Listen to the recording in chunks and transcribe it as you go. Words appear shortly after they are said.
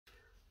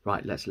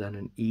Right, let's learn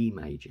an E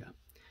major.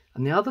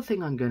 And the other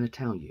thing I'm going to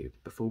tell you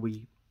before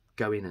we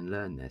go in and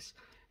learn this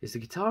is the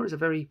guitar is a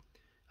very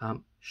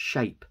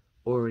shape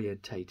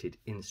orientated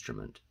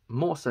instrument,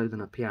 more so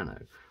than a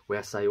piano,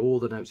 where say all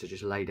the notes are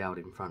just laid out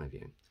in front of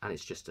you and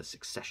it's just a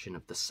succession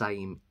of the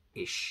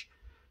same-ish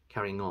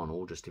carrying on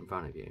all just in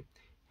front of you.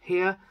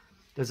 Here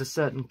there's a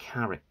certain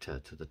character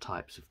to the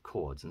types of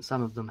chords, and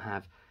some of them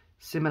have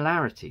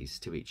similarities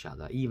to each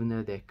other even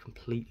though they're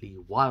completely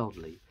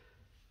wildly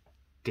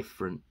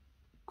different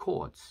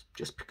chords,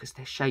 just because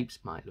their shapes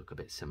might look a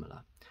bit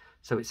similar.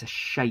 So it's a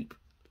shape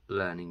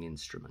learning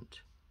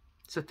instrument.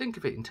 So think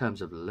of it in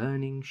terms of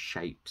learning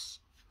shapes.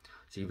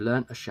 So you've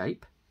learnt a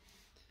shape,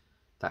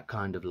 that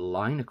kind of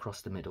line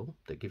across the middle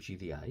that gives you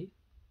the A,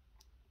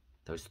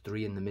 those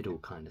three in the middle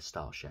kind of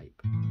star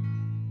shape.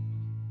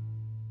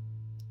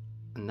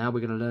 And now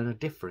we're going to learn a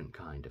different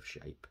kind of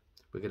shape.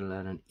 We're going to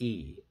learn an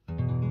E.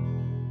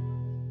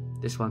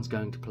 This one's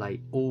going to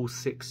play all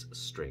 6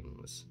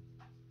 strings.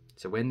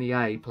 So when the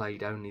A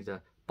played only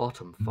the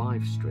bottom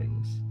 5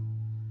 strings,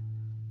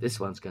 this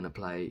one's going to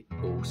play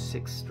all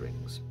 6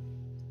 strings.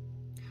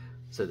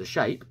 So the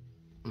shape,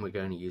 we're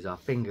going to use our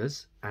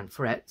fingers and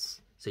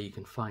frets so you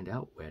can find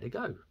out where to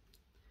go.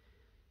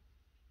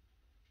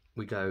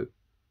 We go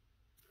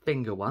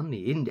finger 1,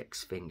 the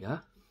index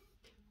finger,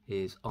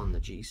 is on the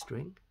G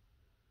string.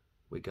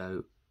 We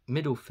go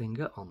middle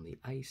finger on the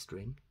A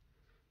string,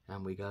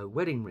 and we go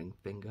wedding ring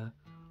finger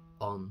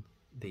on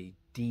the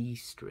D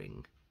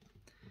string.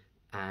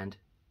 And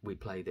we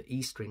play the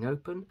E string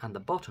open and the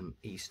bottom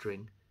E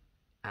string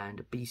and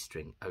a B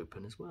string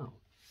open as well.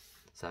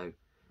 So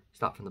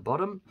start from the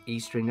bottom, E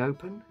string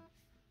open,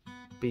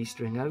 B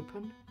string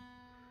open,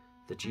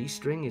 the G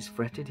string is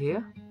fretted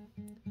here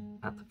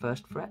at the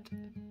first fret,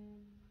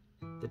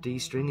 the D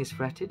string is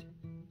fretted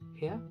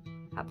here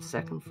at the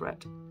second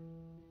fret,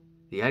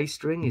 the A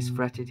string is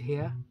fretted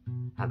here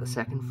at the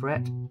second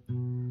fret,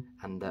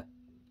 and the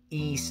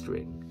E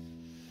string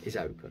is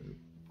open.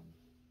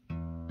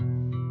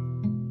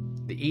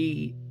 The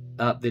E,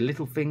 the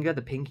little finger,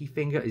 the pinky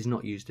finger, is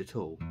not used at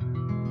all.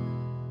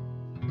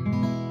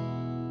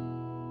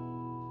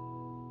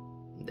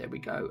 There we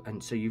go.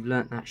 And so you've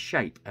learnt that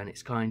shape, and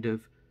it's kind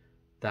of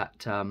that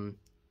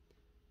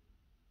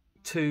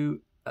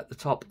 2 at the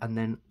top and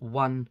then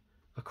 1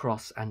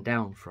 across and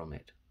down from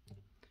it.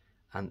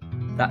 And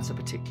that's a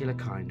particular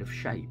kind of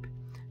shape.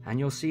 And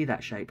you'll see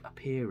that shape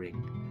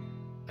appearing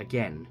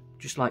again,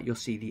 just like you'll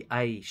see the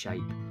A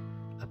shape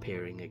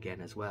appearing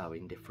again as well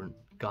in different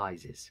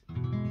guises.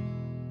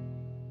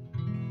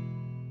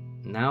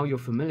 Now you're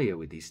familiar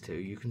with these two,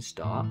 you can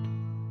start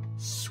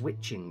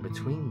switching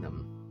between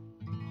them.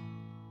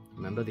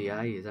 Remember, the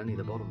A is only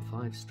the bottom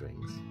 5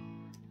 strings,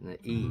 and the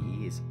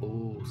E is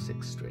all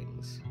 6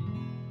 strings.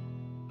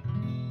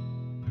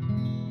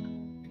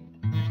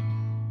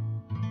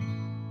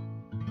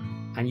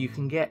 And you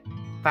can get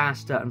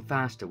faster and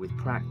faster with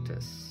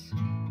practice.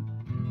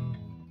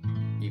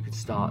 You can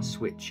start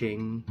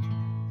switching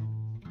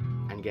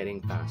and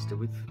getting faster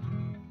with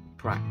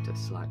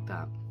practice like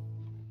that.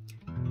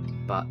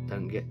 But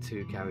don't get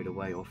too carried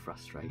away or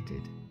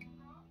frustrated.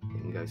 You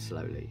can go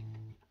slowly.